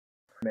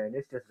Man,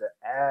 it's just an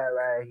ad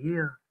right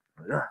here.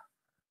 Ugh.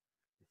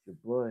 It's your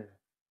boy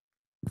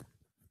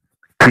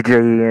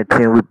TJ and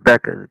 10. We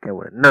back again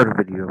with another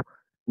video.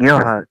 You know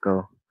how it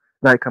go.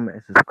 Like, comment,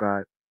 and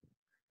subscribe.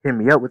 Hit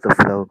me up with the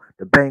flow,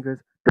 the bangers,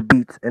 the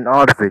beats, and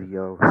all the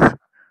videos.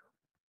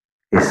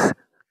 It's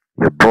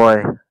your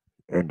boy,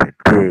 and you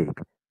dig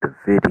the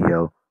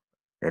video,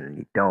 and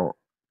you don't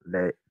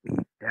let me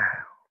down.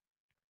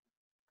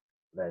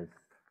 Let's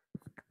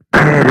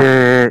get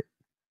it.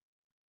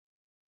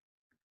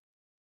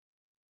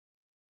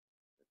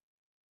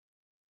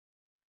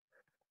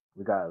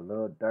 We got a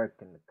little Durk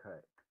in the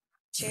cut.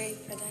 Jerry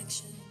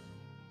production.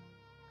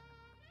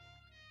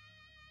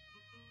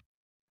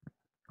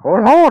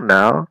 Hold on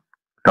now.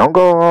 Don't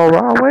go all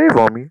raw wave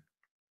on me.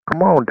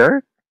 Come on,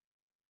 Durk.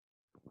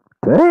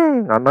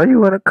 Dang, I know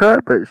you in a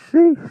cut, but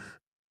sheesh.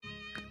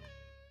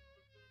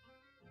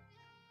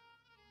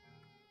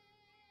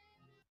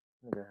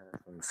 Nigga had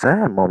some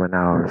sad moment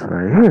hours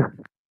right here.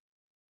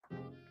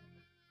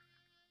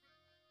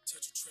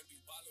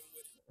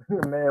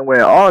 Man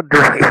went all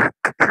drink.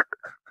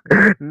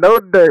 No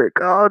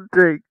Durk, all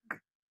drink.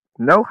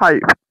 No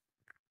hype.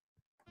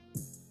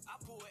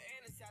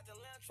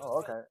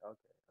 Oh, okay.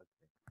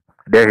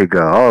 There you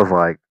go. I was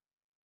like,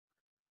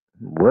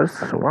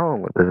 what's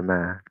wrong with this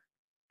man?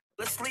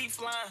 Let's sleep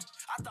flying.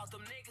 I thought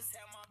them niggas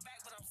had my back,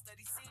 but I'm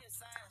steady seeing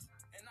signs.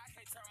 And I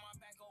can't turn my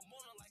back on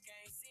Mona like I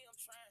ain't see him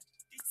trying.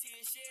 These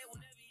tears shed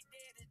whenever he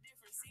dead, it's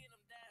different seeing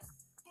him die.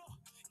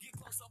 Get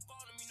close up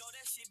on him, you know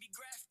that shit be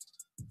graphic.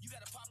 You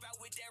gotta pop out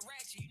with that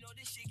ratchet, you know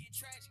this shit get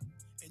tragic.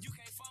 And you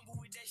can't fumble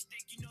with that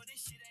stick, you know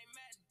this shit ain't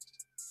magic.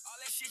 All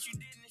that shit you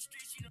did in the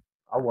streets, you know.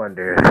 I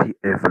wonder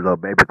if Lil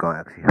Baby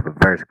gonna actually have a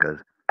verse,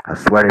 cause I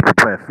swear they be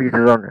putting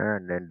features on there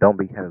and then don't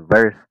be having a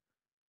verse.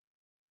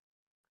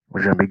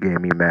 Which gonna be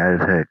getting me mad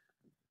as heck.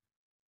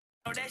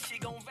 Know that shit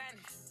gon'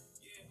 vanish.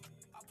 Yeah.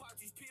 I pop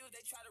these pills,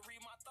 they try to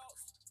read my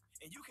thoughts.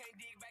 And you can't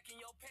dig back in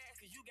your past,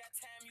 cause you got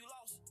time you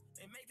lost.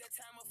 And make that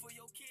time up for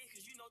your kid,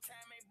 cause you know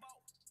time ain't bought.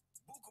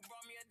 Buka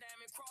brought me a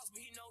diamond cross,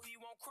 but he know he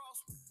won't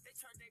cross me. They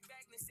turned their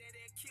back and said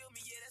they'd kill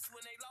me, yeah, that's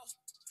when they lost.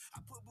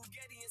 I put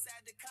Bugatti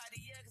inside the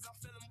Cartier, cause I'm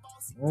feeling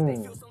bossy. They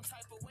feel some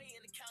type of way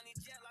in the county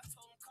jail, I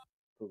told them call.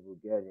 Put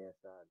Bugatti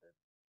inside the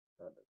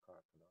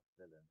car, cause I'm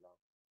feeling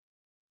lost.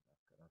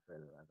 Cause I'm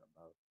feeling like a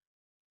boss.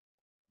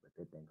 But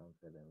they think I'm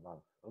feeling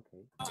lost.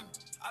 Okay.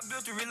 I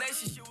built a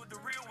relationship with the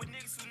real with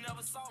niggas who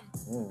never saw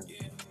me.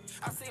 Yeah.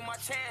 I seen my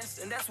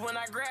chance, and that's when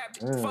I grabbed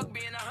it. Fuck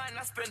being 100,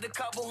 I spent a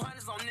couple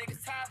hundreds on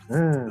niggas'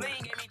 tablets. Lean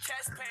gave me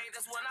chest pain,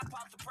 that's when I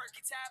popped the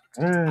perky tablet.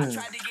 I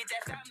tried to get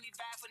that family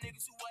vibe for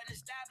niggas who wasn't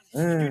established.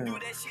 You do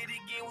that shit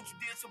again, what you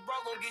did to bro,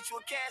 gon' get you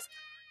a cast.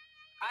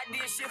 I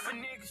did shit for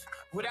niggas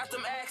without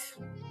them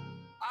acts.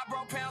 I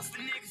brought pounds for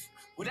niggas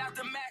without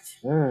the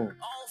match. I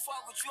don't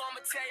fuck with you, I'ma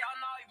tell y'all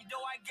now, even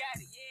though I got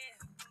it, yeah.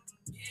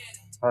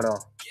 Hold on.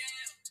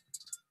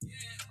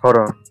 Hold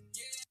on.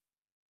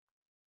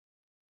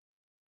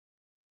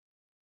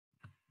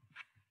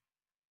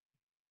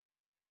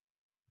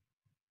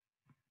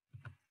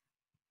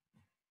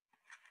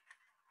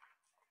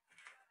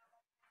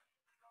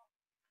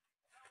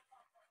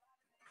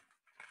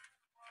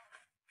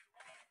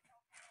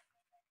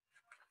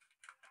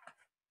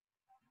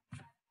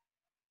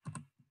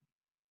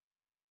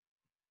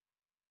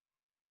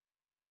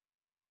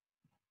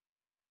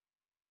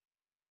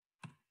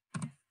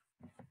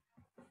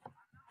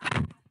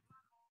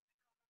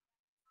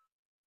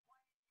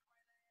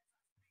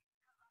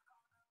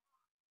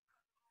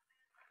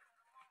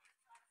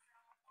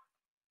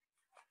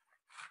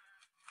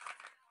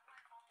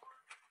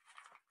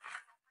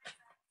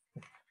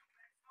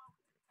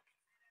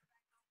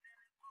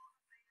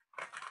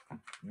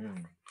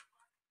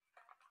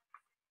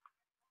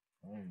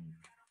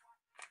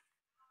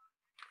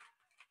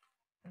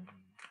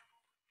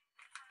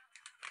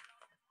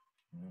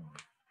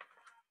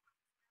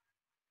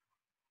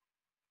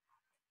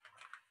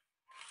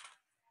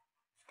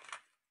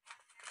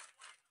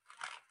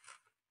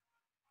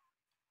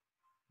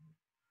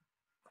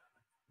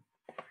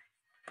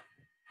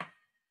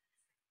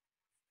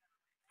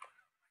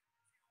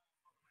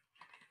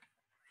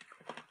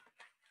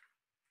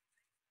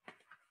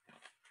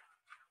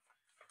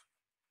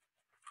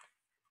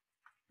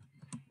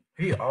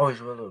 He always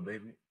with Lil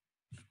Baby.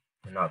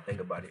 And I think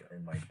about it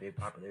in like big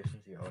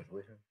populations, he always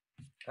with him.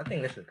 I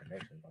think this is a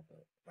connection,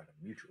 like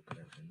a mutual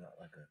connection, not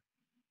like a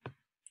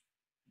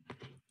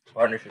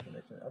partnership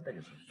connection. I think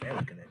it's a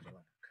family connection,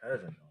 like a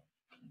cousin,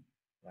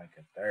 like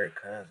a third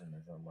cousin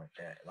or something like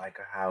that. Like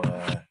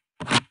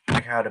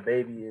how the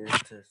baby is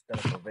to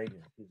Stunner from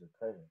Vegas. He's a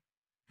cousin,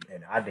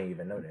 and I didn't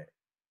even know that.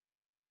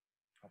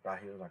 I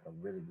thought he was like a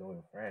really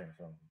loyal friend or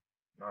something.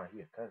 Nah, he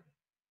a cousin.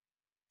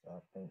 So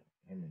I think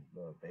him and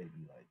Lil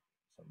Baby like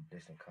some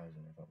distant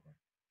cousin or something,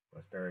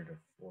 or third or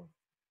fourth,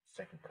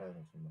 second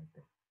cousin, something like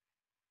that.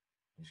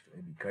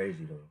 It'd be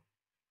crazy though,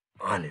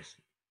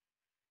 honestly.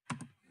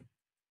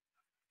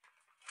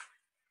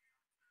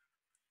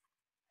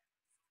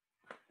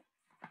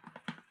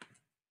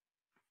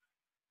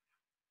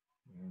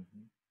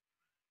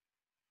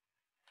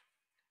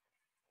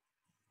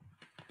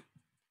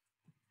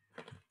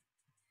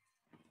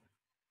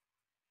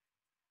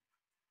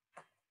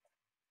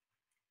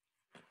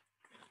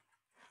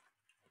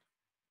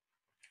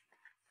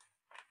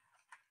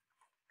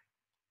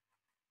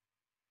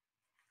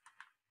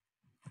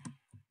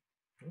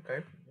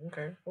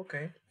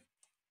 Okay.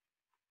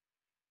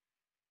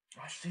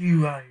 I see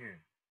you out here.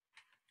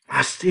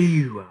 I see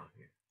you out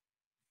here.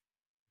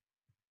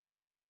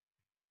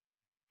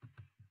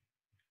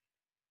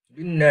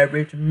 Getting that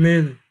rich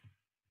million.